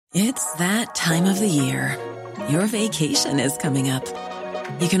It's that time of the year. Your vacation is coming up.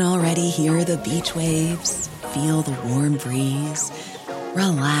 You can already hear the beach waves, feel the warm breeze,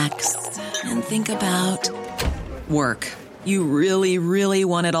 relax, and think about work. You really, really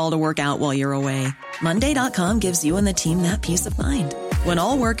want it all to work out while you're away. Monday.com gives you and the team that peace of mind. When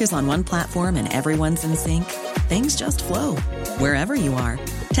all work is on one platform and everyone's in sync, things just flow. Wherever you are,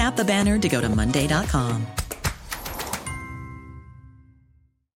 tap the banner to go to Monday.com.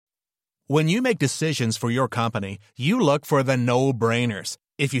 When you make decisions for your company, you look for the no-brainers.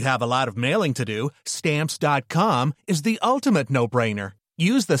 If you have a lot of mailing to do, Stamps.com is the ultimate no-brainer.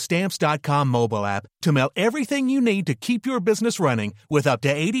 Use the Stamps.com mobile app to mail everything you need to keep your business running with up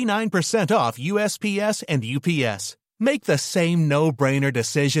to 89% off USPS and UPS. Make the same no-brainer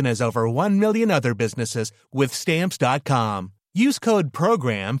decision as over 1 million other businesses with Stamps.com. Use code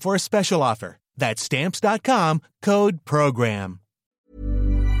PROGRAM for a special offer. That's Stamps.com, code PROGRAM.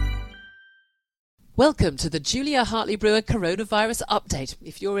 Welcome to the Julia Hartley-Brewer Coronavirus Update.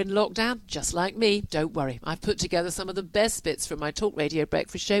 If you're in lockdown, just like me, don't worry. I've put together some of the best bits from my Talk Radio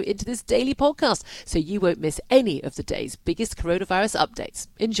Breakfast show into this daily podcast, so you won't miss any of the day's biggest coronavirus updates.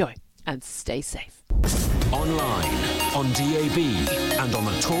 Enjoy and stay safe. Online, on DAB, and on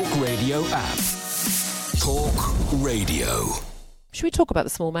the Talk Radio app. Talk Radio. Should we talk about the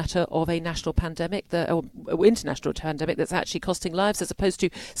small matter of a national pandemic, or international pandemic that's actually costing lives, as opposed to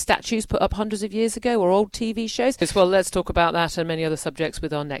statues put up hundreds of years ago or old TV shows? Well, let's talk about that and many other subjects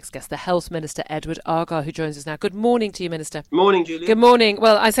with our next guest, the Health Minister, Edward Argar, who joins us now. Good morning to you, Minister. Morning, Julia. Good morning.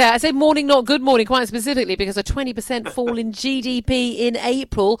 Well, I say morning, not good morning, quite specifically, because a 20% fall in GDP in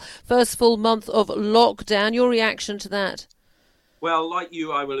April, first full month of lockdown. Your reaction to that? Well, like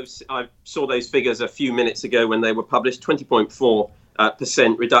you, I saw those figures a few minutes ago when they were published, 20.4%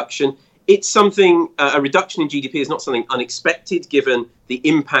 reduction. It's something, a reduction in GDP is not something unexpected given the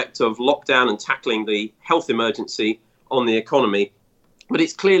impact of lockdown and tackling the health emergency on the economy. But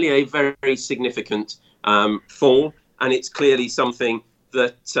it's clearly a very, very significant fall, and it's clearly something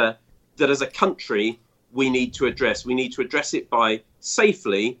that as a country we need to address. We need to address it by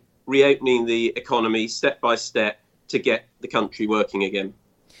safely reopening the economy step by step to get the country working again.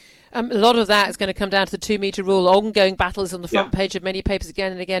 A lot of that is going to come down to the 2-metre rule. Ongoing battles on the front page of many papers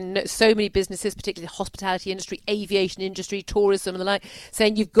again and again. So many businesses, particularly the hospitality industry, aviation industry, tourism and the like,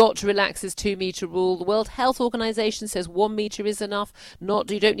 saying you've got to relax this 2-metre rule. The World Health Organization says 1 metre is enough.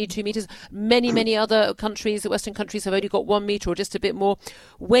 You don't need 2 metres. Many other countries, the Western countries, have only got 1 metre or just a bit more.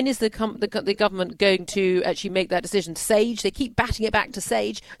 When is the government going to actually make that decision? SAGE, they keep batting it back to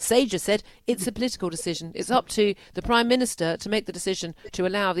SAGE. SAGE has said it's a political decision. It's up to the Prime Minister to make the decision to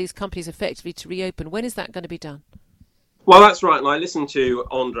allow these companies effectively to reopen. When is that going to be done? Well, that's right. And I listened to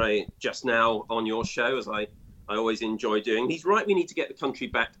Andre just now on your show, as I always enjoy doing. He's right. We need to get the country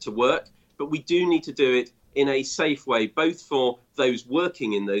back to work, but we do need to do it in a safe way, both for those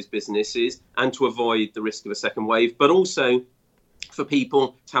working in those businesses and to avoid the risk of a second wave, but also for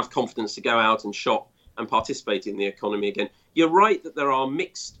people to have confidence to go out and shop and participate in the economy again. You're right that there are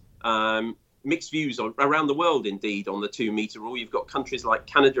mixed views around the world, indeed, on the 2-metre rule. You've got countries like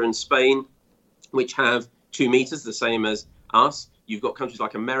Canada and Spain, which have 2 metres, the same as us. You've got countries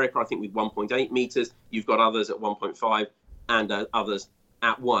like America, I think, with 1.8 metres. You've got others at 1.5 and others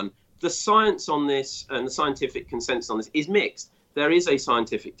at 1. The science on this and the scientific consensus on this is mixed. There is a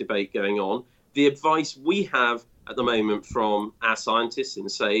scientific debate going on. The advice we have at the moment from our scientists in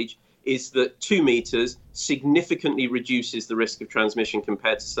SAGE is that 2 metres significantly reduces the risk of transmission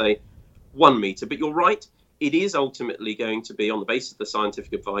compared to, say, 1 metre. But you're right, it is ultimately going to be, on the basis of the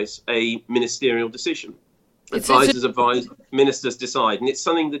scientific advice, a ministerial decision. Advisors advise, ministers decide. And it's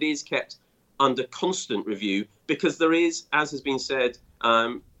something that is kept under constant review because there is, as has been said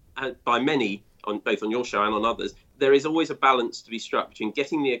by many, both on your show and on others, there is always a balance to be struck between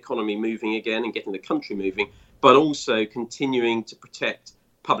getting the economy moving again and getting the country moving, but also continuing to protect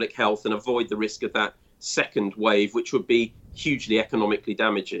public health and avoid the risk of that second wave, which would be hugely economically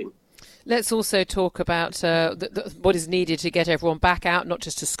damaging. Let's also talk about what is needed to get everyone back out, not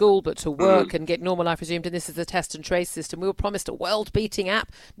just to school, but to work and get normal life resumed. And this is the test and trace system. We were promised a world-beating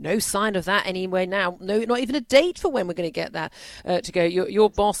app. No sign of that anyway now. No, not even a date for when we're going to get that to go. Your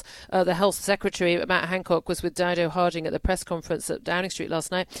boss, the Health Secretary, Matt Hancock, was with Dido Harding at the press conference at Downing Street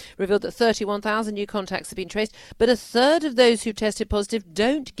last night, revealed that 31,000 new contacts have been traced, but a third of those who tested positive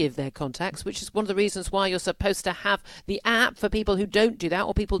don't give their contacts, which is one of the reasons why you're supposed to have the app for people who don't do that,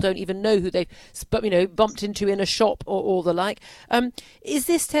 or people don't even know who they've bumped into in a shop or the like. Is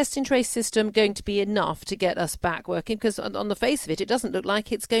this test and trace system going to be enough to get us back working? Because on the face of it, it doesn't look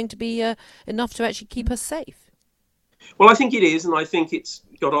like it's going to be enough to actually keep us safe. Well, I think it is, and I think it's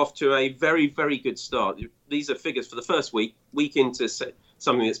got off to a very, very good start. These are figures for the first week into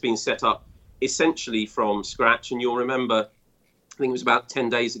something that's been set up essentially from scratch. And you'll remember, I think it was about 10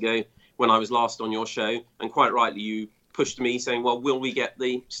 days ago when I was last on your show, and quite rightly you pushed me saying, well, will we get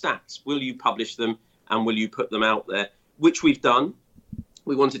the stats? Will you publish them and will you put them out there? Which we've done.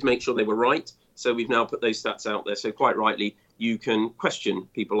 We wanted to make sure they were right. So we've now put those stats out there. So quite rightly, you can question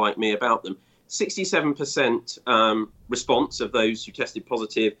people like me about them. 67% response of those who tested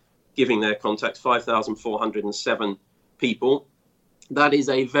positive, giving their contacts, 5,407 people. That is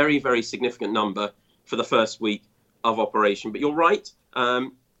a very, very significant number for the first week of operation. But you're right,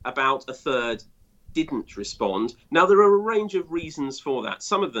 about a third didn't respond. Now, there are a range of reasons for that.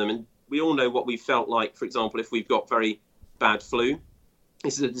 Some of them, and we all know what we felt like, for example, if we've got very bad flu.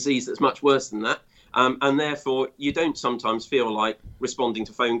 This is a disease that's much worse than that. And therefore, you don't sometimes feel like responding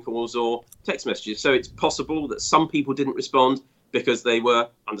to phone calls or text messages. So it's possible that some people didn't respond because they were,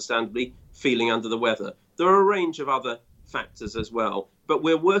 understandably, feeling under the weather. There are a range of other factors as well. But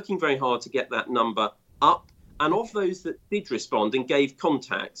we're working very hard to get that number up. And of those that did respond and gave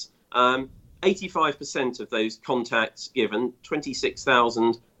contacts, 85% of those contacts given,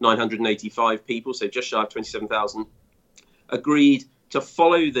 26,985 people, so just shy of 27,000, agreed to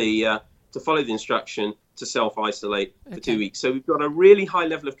follow the instruction to self-isolate for 2 weeks. So we've got a really high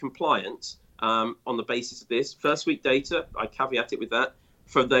level of compliance on the basis of this. First week data, I caveat it with that,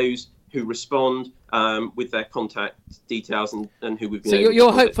 for those who respond with their contact details and who we've been able to. So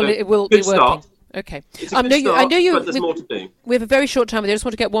you're hopeful it will be working? Start. Okay. I know you, but there's more to do. We have a very short time. I just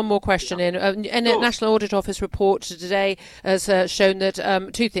want to get one more question in. And the National Audit Office report today has shown that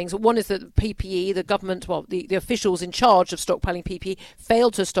two things. One is that PPE, the government, the officials in charge of stockpiling PPE,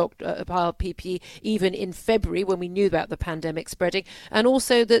 failed to stockpile PPE even in February when we knew about the pandemic spreading. And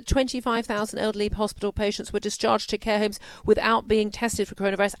also that 25,000 elderly hospital patients were discharged to care homes without being tested for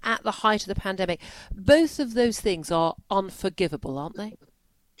coronavirus at the height of the pandemic. Both of those things are unforgivable, aren't they?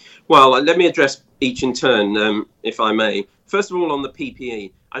 Well, let me address each in turn, if I may. First of all, on the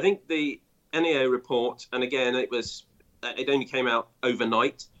PPE, I think the NAO report, and again, it only came out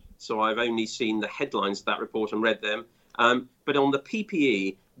overnight, so I've only seen the headlines of that report and read them. But on the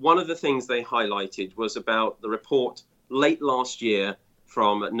PPE, one of the things they highlighted was about the report late last year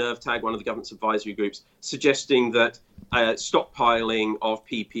from NERVTAG, one of the government's advisory groups, suggesting that stockpiling of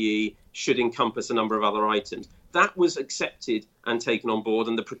PPE should encompass a number of other items. That was accepted and taken on board,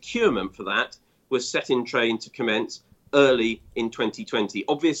 and the procurement for that was set in train to commence early in 2020.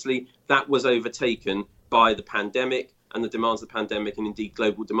 Obviously, that was overtaken by the pandemic and the demands of the pandemic and indeed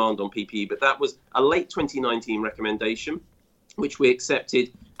global demand on PPE. But that was a late 2019 recommendation, which we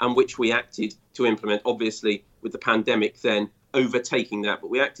accepted and which we acted to implement, obviously, with the pandemic then overtaking that. But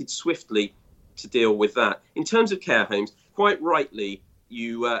we acted swiftly to deal with that. In terms of care homes, quite rightly,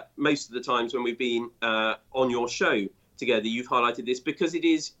 you most of the times when we've been on your show together, you've highlighted this because it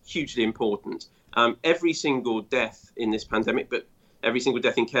is hugely important. Every single death in this pandemic, but every single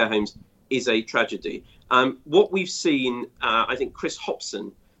death in care homes is a tragedy. What we've seen, I think Chris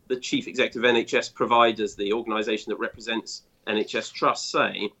Hopson, the Chief Executive of NHS Providers, the organisation that represents NHS Trust,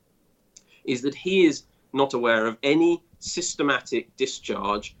 say, is that he is not aware of any systematic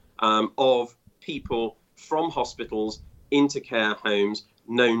discharge of people from hospitals into care homes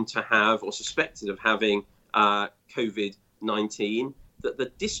known to have or suspected of having COVID-19, that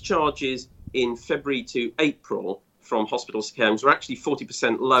the discharges in February to April from hospitals to care homes were actually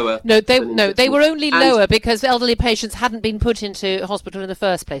 40% lower. They were only lower because elderly patients hadn't been put into hospital in the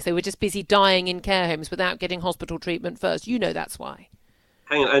first place. They were just busy dying in care homes without getting hospital treatment first. You know that's why.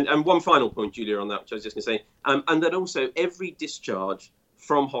 Hang on, and one final point, Julia, on that, which I was just going to say, and that also every discharge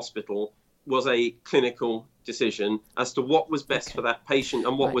from hospital was a clinical decision as to what was best for that patient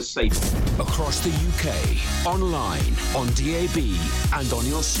and what was safe. Across the UK, online, on DAB and on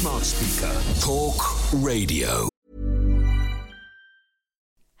your smart speaker. Talk Radio.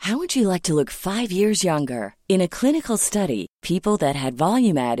 How would you like to look 5 years younger? In a clinical study, people that had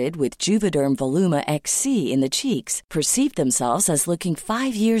volume added with Juvederm Voluma XC in the cheeks perceived themselves as looking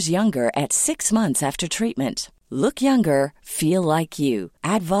 5 years younger at 6 months after treatment. Look younger, feel like you.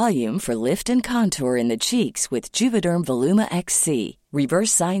 Add volume for lift and contour in the cheeks with Juvederm Voluma XC.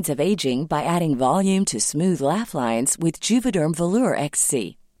 Reverse signs of aging by adding volume to smooth laugh lines with Juvederm Volure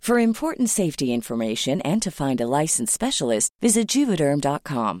XC. For important safety information and to find a licensed specialist, visit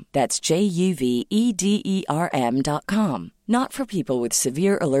Juvederm.com. That's JUVEDERM.com. Not for people with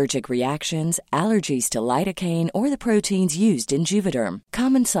severe allergic reactions, allergies to lidocaine, or the proteins used in Juvederm.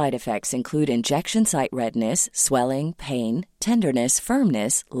 Common side effects include injection site redness, swelling, pain, tenderness,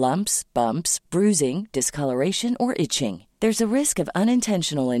 firmness, lumps, bumps, bruising, discoloration, or itching. There's a risk of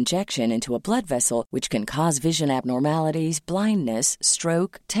unintentional injection into a blood vessel, which can cause vision abnormalities, blindness,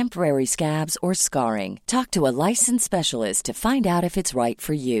 stroke, temporary scabs, or scarring. Talk to a licensed specialist to find out if it's right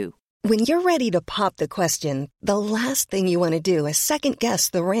for you. When you're ready to pop the question, the last thing you want to do is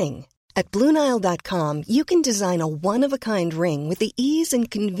second-guess the ring. At BlueNile.com, you can design a one-of-a-kind ring with the ease and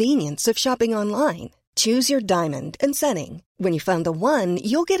convenience of shopping online. Choose your diamond and setting. When you find the one,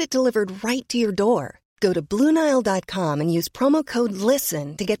 you'll get it delivered right to your door. Go to BlueNile.com and use promo code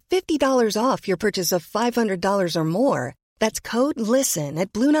LISTEN to get $50 off your purchase of $500 or more. That's code LISTEN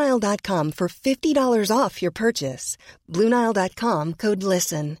at BlueNile.com for $50 off your purchase. BlueNile.com, code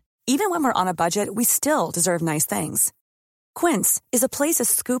LISTEN. Even when we're on a budget, we still deserve nice things. Quince is a place to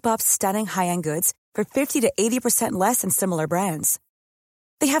scoop up stunning high-end goods for 50 to 80% less than similar brands.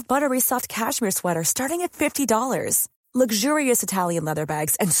 They have buttery soft cashmere sweaters starting at $50, luxurious Italian leather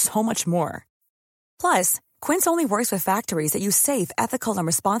bags, and so much more. Plus, Quince only works with factories that use safe, ethical, and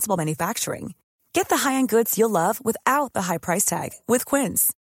responsible manufacturing. Get the high-end goods you'll love without the high price tag with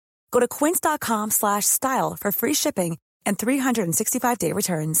Quince. Go to quince.com/style for free shipping and 365-day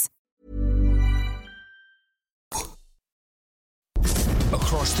returns.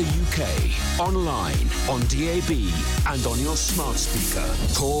 Across the UK, online, on DAB, and on your smart speaker.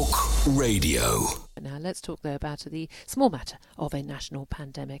 Talk Radio. Now let's talk though about the small matter of a national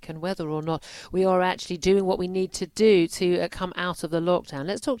pandemic and whether or not we are actually doing what we need to do to come out of the lockdown.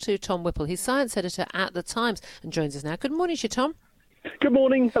 Let's talk to Tom Whipple. He's science editor at The Times and joins us now. Good morning to you, Tom. Good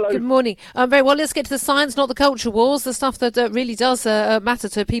morning. Hello. Good morning. Very well. Let's get to the science, not the culture wars, the stuff that really does matter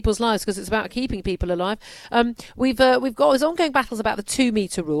to people's lives because it's about keeping people alive. We've got these ongoing battles about the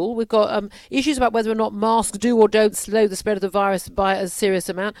 2-metre rule. We've got issues about whether or not masks do or don't slow the spread of the virus by a serious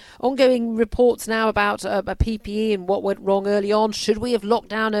amount. Ongoing reports now about PPE and what went wrong early on. Should we have locked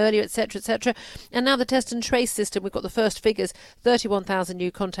down earlier, etc., etc. And now the test and trace system. We've got the first figures: 31,000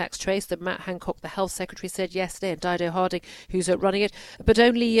 new contacts traced. That Matt Hancock, the Health Secretary, said yesterday, and Dido Harding, who's running it. But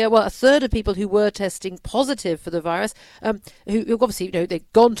only a third of people who were testing positive for the virus, who obviously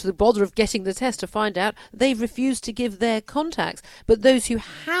they've gone to the bother of getting the test to find out, they've refused to give their contacts. But those who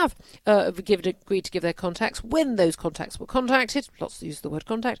have agreed to give their contacts, when those contacts were contacted, lots use the word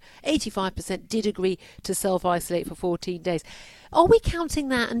contact, 85% did agree to self-isolate for 14 days. Are we counting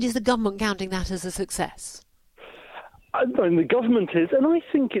that, and is the government counting that as a success? I mean, the government is, and I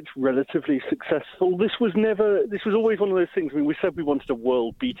think it's relatively successful. This was always one of those things. I mean, we said we wanted a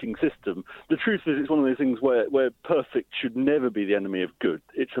world-beating system. The truth is, it's one of those things where perfect should never be the enemy of good.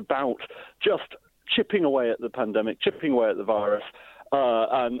 It's about just chipping away at the pandemic, chipping away at the virus,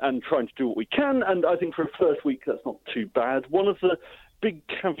 and trying to do what we can. And I think for a first week, that's not too bad. One of the big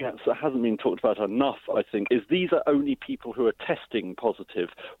caveats that hasn't been talked about enough, I think, is these are only people who are testing positive.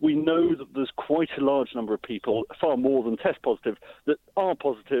 We know that there's quite a large number of people, far more than test positive, that are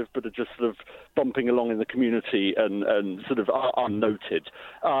positive but are just sort of bumping along in the community and sort of are unnoted.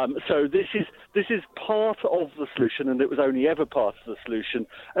 So this is part of the solution, and it was only ever part of the solution.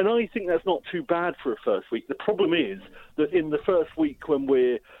 And I think that's not too bad for a first week. The problem is that in the first week when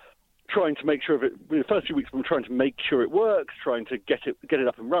we're trying to make sure of it, the first few weeks we're trying to make sure it works, trying to get it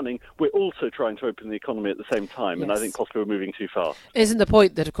up and running, we're also trying to open the economy at the same time. Yes. And I think possibly we're moving too fast. Isn't the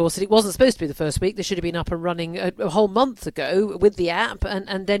point that, of course, it wasn't supposed to be the first week? They should have been up and running a whole month ago with the app,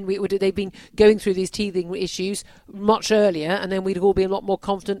 and then they've been going through these teething issues much earlier, and then we'd all be a lot more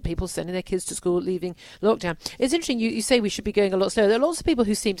confident, people sending their kids to school, leaving lockdown. It's interesting, you say we should be going a lot slower. There are lots of people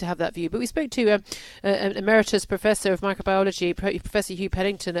who seem to have that view, but we spoke to an emeritus professor of microbiology, Professor Hugh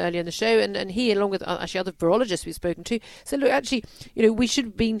Pennington, earlier in the show, and he, along with actually other virologists we've spoken to, said, look, actually, we should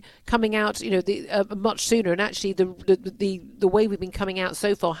have been coming out, much sooner. And actually, the way we've been coming out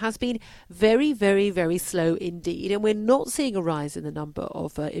so far has been very, very, very slow indeed. And we're not seeing a rise in the number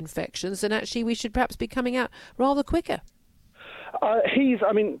of infections. And actually, we should perhaps be coming out rather quicker. He's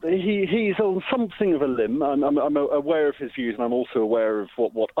on something of a limb. I'm aware of his views, and I'm also aware of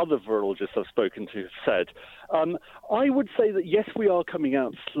what other virologists I've spoken to have said. I would say that, yes, we are coming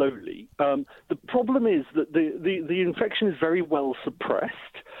out slowly. The problem is that the infection is very well suppressed,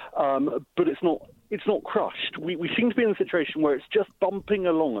 but it's not crushed. We seem to be in a situation where it's just bumping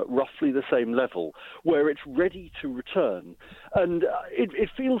along at roughly the same level, where it's ready to return. And it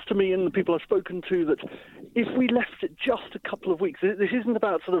feels to me, and the people I've spoken to, that if we left it just a couple of weeks, this isn't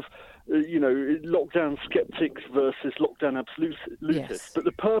about sort of, lockdown skeptics versus lockdown absolutists, yes. But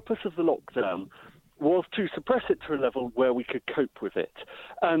the purpose of the lockdown was to suppress it to a level where we could cope with it.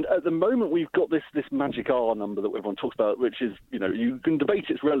 And at the moment, we've got this magic R number that everyone talks about, which is, you can debate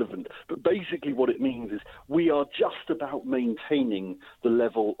it's relevant, but basically what it means is we are just about maintaining the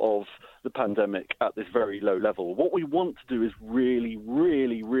level of the pandemic at this very low level. What we want to do is really,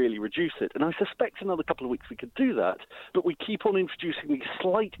 really, really reduce it. And I suspect another couple of weeks we could do that, but we keep on introducing these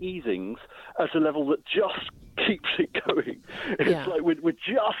slight easings at a level that just keeps it going. It's like we're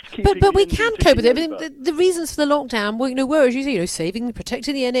just keeping But we can cope with it. I over. mean, the reasons for the lockdown were, as you say, saving,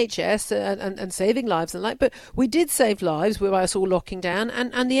 protecting the NHS and saving lives and but we did save lives by us all locking down,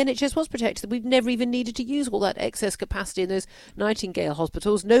 and the NHS was protected. We've never even needed to use all that excess capacity in those Nightingale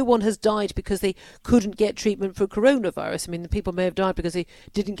hospitals. No one has died because they couldn't get treatment for coronavirus. I mean, the people may have died because they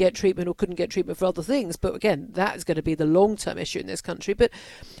didn't get treatment or couldn't get treatment for other things. But again, that is going to be the long-term issue in this country. But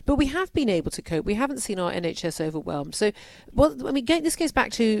we have been able to cope. We haven't seen our NHS overwhelmed. So, this goes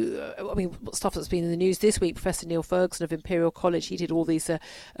back to stuff that's been in the news this week. Professor Neil Ferguson of Imperial College, he did all these sort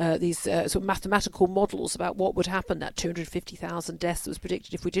of mathematical models about what would happen. That 250,000 deaths that was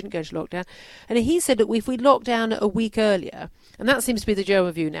predicted if we didn't go into lockdown. And he said that if we locked down a week earlier, and that seems to be the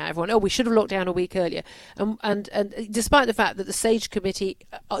German view now, everyone, we should have locked down a week earlier. And despite the fact that the SAGE committee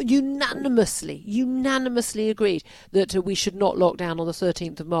unanimously agreed that we should not lock down on the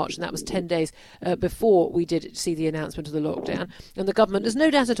 13th of March, and that was 10 days before we did see the announcement of the lockdown. And the government, there's no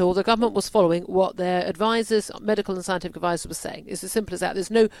doubt at all, the government was following what their advisors, medical and scientific advisors, were saying. It's as simple as that.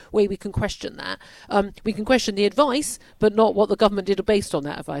 There's no way we can question that. We can question the advice, but not what the government did based on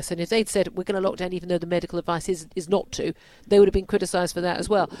that advice. And if they'd said we're going to lock down even though the medical advice is not to, they would have been criticised for that as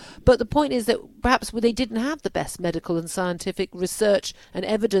well. But the point is that perhaps they didn't have the best medical and scientific research and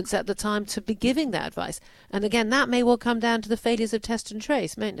evidence at the time to be giving that advice. And again, that may well come down to the failures of test and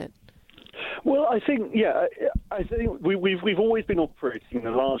trace, mayn't it? Well, I think we've always been operating in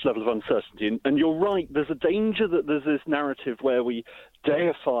a large level of uncertainty, and you're right. There's a danger that there's this narrative where we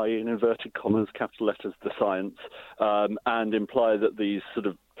deify, in inverted commas, capital letters, the science, and imply that these sort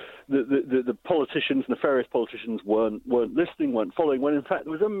of the politicians, nefarious politicians, weren't listening, weren't following. When in fact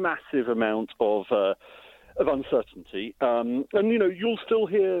there was a massive amount of uncertainty. And, you'll still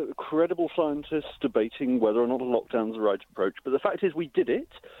hear credible scientists debating whether or not a lockdown's the right approach. But the fact is we did it.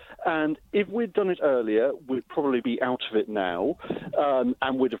 And if we'd done it earlier, we'd probably be out of it now.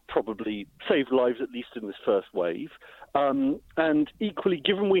 And would have probably saved lives, at least in this first wave. And equally,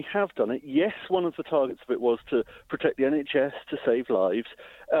 given we have done it, yes, one of the targets of it was to protect the NHS, to save lives.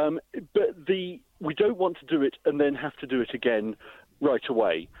 But we don't want to do it and then have to do it again right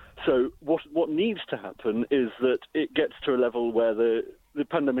away. So what needs to happen is that it gets to a level where the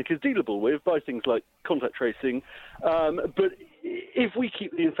pandemic is dealable with by things like contact tracing. But if we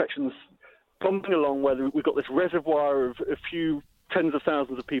keep the infections pumping along, where we've got this reservoir of a few tens of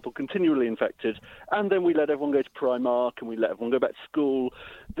thousands of people continually infected, and then we let everyone go to Primark and we let everyone go back to school,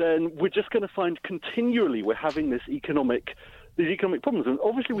 then we're just going to find continually we're having these economic problems. And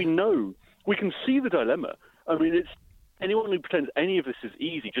obviously we can see the dilemma. I mean, anyone who pretends any of this is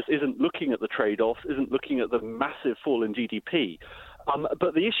easy just isn't looking at the trade-offs, isn't looking at the massive fall in GDP.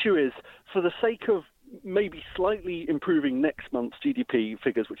 But the issue is, for the sake of maybe slightly improving next month's GDP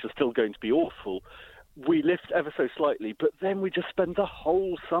figures, which are still going to be awful, we lift ever so slightly, but then we just spend the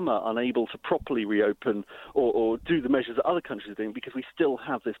whole summer unable to properly reopen or do the measures that other countries are doing because we still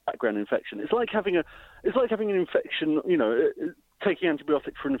have this background infection. It's like having an infection, taking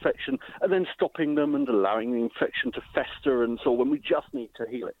antibiotics for an infection and then stopping them and allowing the infection to fester and so on. We just need to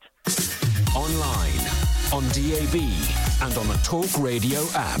heal it. Online, on DAB, and on the Talk Radio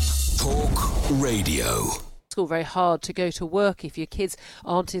app. Talk Radio. School, very hard to go to work if your kids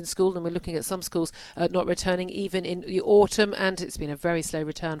aren't in school, and we're looking at some schools not returning even in the autumn, and it's been a very slow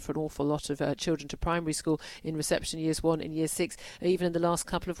return for an awful lot of children to primary school in reception years 1 and year 6, even in the last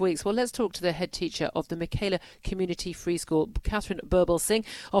couple of weeks. Well, let's talk to the head teacher of the Michaela Community Free School, Catherine Birbal-Singh,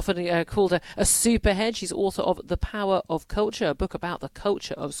 often called a superhead. She's author of The Power of Culture, a book about the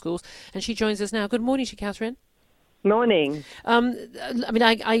culture of schools, and she joins us now. Good morning to you, Catherine. Morning. I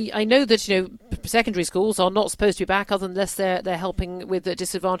know that secondary schools are not supposed to be back, unless they're helping with the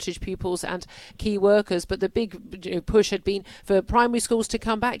disadvantaged pupils and key workers. But the big push had been for primary schools to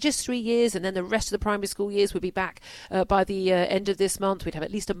come back just 3 years, and then the rest of the primary school years would be back by the end of this month. We'd have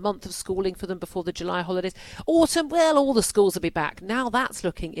at least a month of schooling for them before the July holidays. Autumn, well, all the schools will be back. Now that's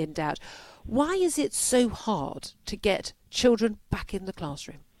looking in doubt. Why is it so hard to get children back in the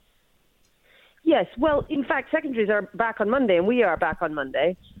classroom? Yes, well, in fact, secondaries are back on Monday, and we are back on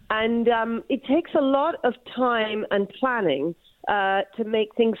Monday. And it takes a lot of time and planning to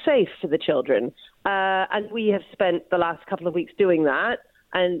make things safe for the children. And we have spent the last couple of weeks doing that.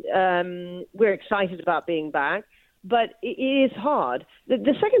 and we're excited about being back. But it is hard.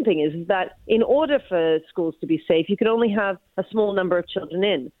 The second thing is that in order for schools to be safe, you can only have a small number of children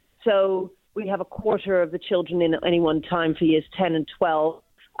in. So we have a quarter of the children in at any one time for years 10 and 12.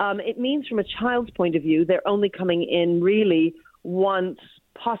 It means from a child's point of view, they're only coming in really once,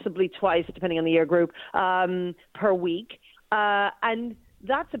 possibly twice, depending on the year group, per week. And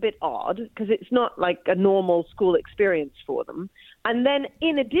that's a bit odd because it's not like a normal school experience for them. And then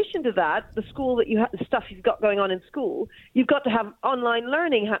in addition to that, the stuff you've got going on in school, you've got to have online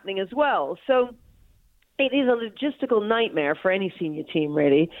learning happening as well. So it is a logistical nightmare for any senior team,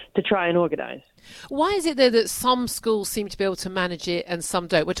 really, to try and organise. Why is it, though, that some schools seem to be able to manage it and some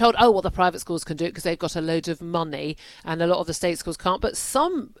don't? We're told, the private schools can do it because they've got a load of money, and a lot of the state schools can't. But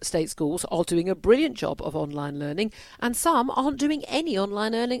some state schools are doing a brilliant job of online learning, and some aren't doing any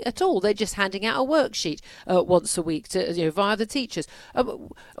online learning at all. They're just handing out a worksheet once a week via the teachers,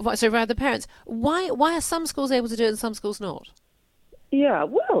 via the parents. Why are some schools able to do it and some schools not? Yeah,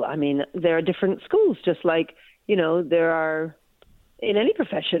 well, I mean, there are different schools, just like, there are in any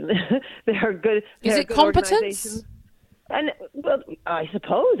profession. There are good. Is it competence? And, well, I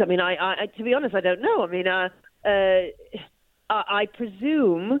suppose. I mean, I to be honest, I don't know. I mean, I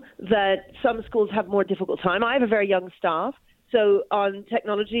presume that some schools have more difficult time. I have a very young staff. So on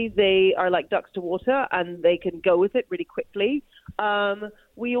technology, they are like ducks to water, and they can go with it really quickly.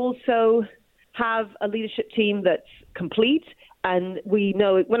 We also have a leadership team that's complete. And we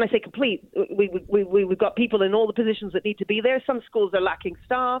know, when I say complete, we've got people in all the positions that need to be there. Some schools are lacking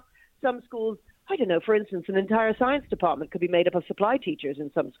staff. Some schools, I don't know, for instance, an entire science department could be made up of supply teachers in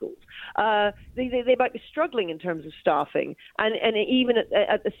some schools. They might be struggling in terms of staffing, and even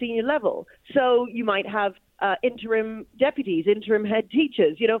at the senior level. So you might have interim deputies, interim head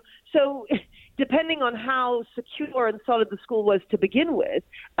teachers, So depending on how secure and solid the school was to begin with,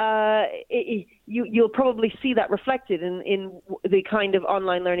 you'll probably see that reflected in the kind of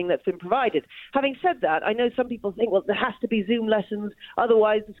online learning that's been provided. Having said that, I know some people think, well, there has to be Zoom lessons,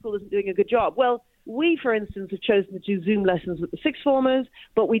 otherwise the school isn't doing a good job. Well, we, for instance, have chosen to do Zoom lessons with the sixth formers,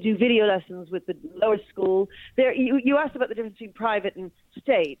 but we do video lessons with the lower school. You asked about the difference between private and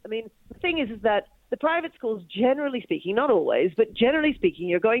state. I mean, the thing is that the private schools, generally speaking, not always, but generally speaking,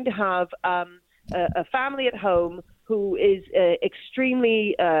 you're going to have a family at home who is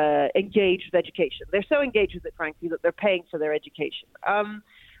extremely engaged with education. They're so engaged with it, frankly, that they're paying for their education. In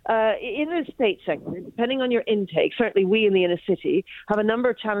the state sector, depending on your intake, certainly we in the inner city have a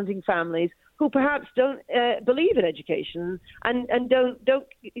number of challenging families who perhaps don't believe in education and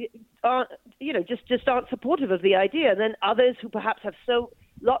aren't supportive of the idea. And then others who perhaps have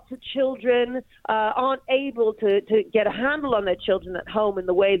lots of children aren't able to get a handle on their children at home in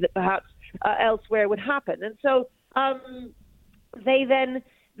the way that perhaps elsewhere would happen. And so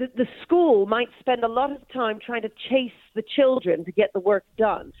the school might spend a lot of time trying to chase the children to get the work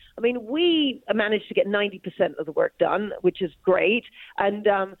done. I mean, we managed to get 90% of the work done, which is great. And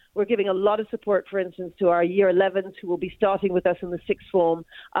we're giving a lot of support, for instance, to our year 11s who will be starting with us in the sixth form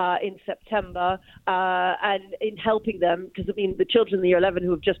in September, and in helping them, because, I mean, the children in the year 11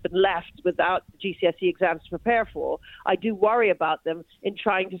 who have just been left without GCSE exams to prepare for, I do worry about them in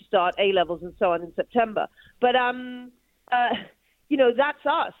trying to start A-levels and so on in September. But, that's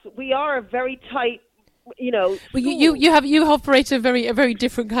us. We are a very tight, Well, you operate a very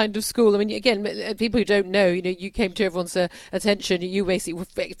different kind of school. I mean, again, people who don't know, you came to everyone's attention. You basically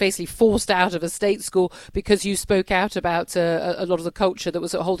were forced out of a state school because you spoke out about a lot of the culture that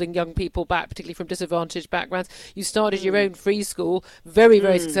was holding young people back, particularly from disadvantaged backgrounds. You started your own free school, very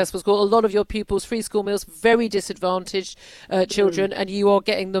successful school. A lot of your pupils, free school meals, very disadvantaged children, and you are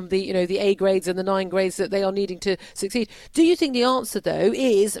getting them the A grades and the 9 grades that they are needing to succeed. Do you think the answer, though,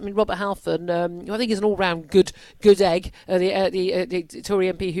 is? I mean, Robert Halfon, I think, is an all-round good egg, the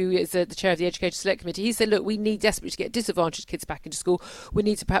Tory MP who is the chair of the Education Select Committee. He said, look, we need desperately to get disadvantaged kids back into school. We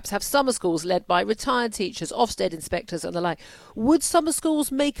need to perhaps have summer schools led by retired teachers, Ofsted inspectors and the like. Would summer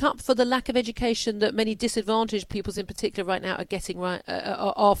schools make up for the lack of education that many disadvantaged pupils in particular right now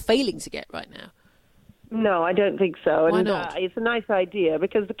are failing to get right now? No, I don't think so. Why not? It's a nice idea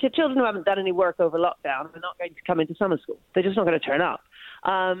because the children who haven't done any work over lockdown are not going to come into summer school. They're just not going to turn up.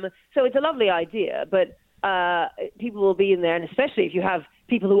 So it's a lovely idea, but people will be in there, and especially if you have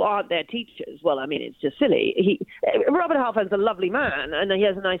people who aren't their teachers, well, I mean, it's just silly. Robert Halfon's a lovely man, and he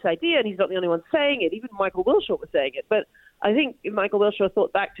has a nice idea, and he's not the only one saying it. Even Michael Wilshaw was saying it. But I think if Michael Wilshaw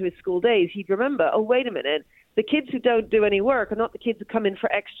thought back to his school days, he'd remember, oh, wait a minute, the kids who don't do any work are not the kids who come in for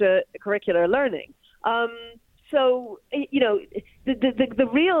extracurricular learning. So, the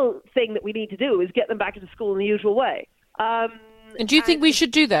real thing that we need to do is get them back into school in the usual way. And do you think we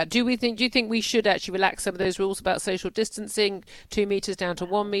should do that? Do you think we should actually relax some of those rules about social distancing, 2 meters down to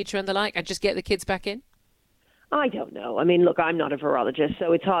 1 meter and the like, and just get the kids back in? I don't know. I mean, look, I'm not a virologist,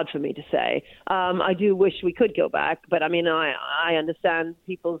 so it's hard for me to say. I do wish we could go back, but I mean, I understand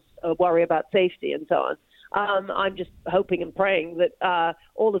people's worry about safety and so on. I'm just hoping and praying that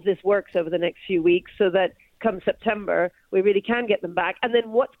all of this works over the next few weeks so that come September, we really can get them back. And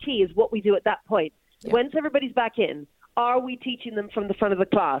then what's key is what we do at that point. Yeah. Once everybody's back in, are we teaching them from the front of the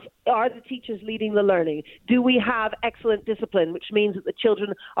class? Are the teachers leading the learning? Do we have excellent discipline, which means that the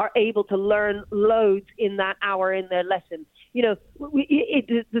children are able to learn loads in that hour in their lesson? You know,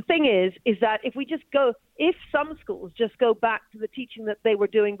 the thing is that if some schools just go back to the teaching that they were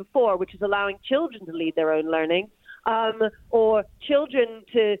doing before, which is allowing children to lead their own learning, or children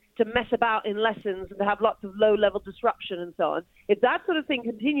to mess about in lessons and to have lots of low-level disruption and so on, if that sort of thing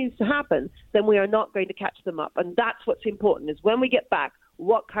continues to happen, then we are not going to catch them up. And that's what's important, is when we get back,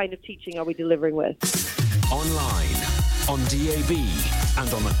 what kind of teaching are we delivering with? Online, on DAB,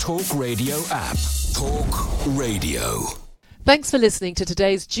 and on the Talk Radio app. Talk Radio. Thanks for listening to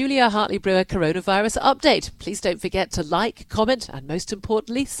today's Julia Hartley-Brewer Coronavirus Update. Please don't forget to like, comment, and most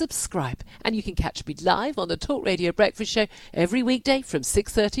importantly, subscribe. And you can catch me live on the Talk Radio Breakfast Show every weekday from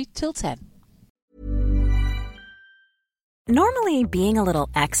 6:30 till 10. Normally, being a little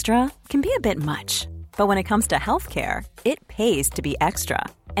extra can be a bit much. But when it comes to healthcare, it pays to be extra.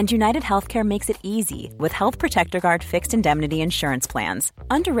 And United Healthcare makes it easy with Health Protector Guard fixed indemnity insurance plans.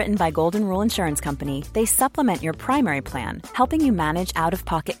 Underwritten by Golden Rule Insurance Company, they supplement your primary plan, helping you manage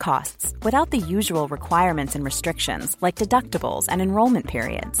out-of-pocket costs without the usual requirements and restrictions like deductibles and enrollment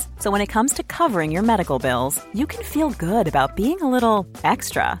periods. So when it comes to covering your medical bills, you can feel good about being a little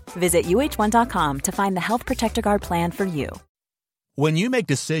extra. Visit UH1.com to find the Health Protector Guard plan for you. When you make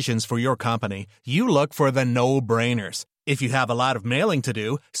decisions for your company, you look for the no-brainers. If you have a lot of mailing to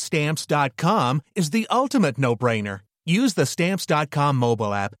do, Stamps.com is the ultimate no-brainer. Use the Stamps.com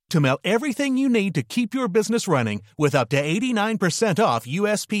mobile app to mail everything you need to keep your business running with up to 89% off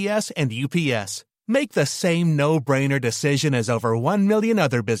USPS and UPS. Make the same no-brainer decision as over 1 million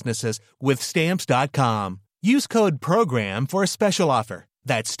other businesses with Stamps.com. Use code PROGRAM for a special offer.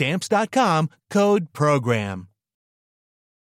 That's Stamps.com, code PROGRAM.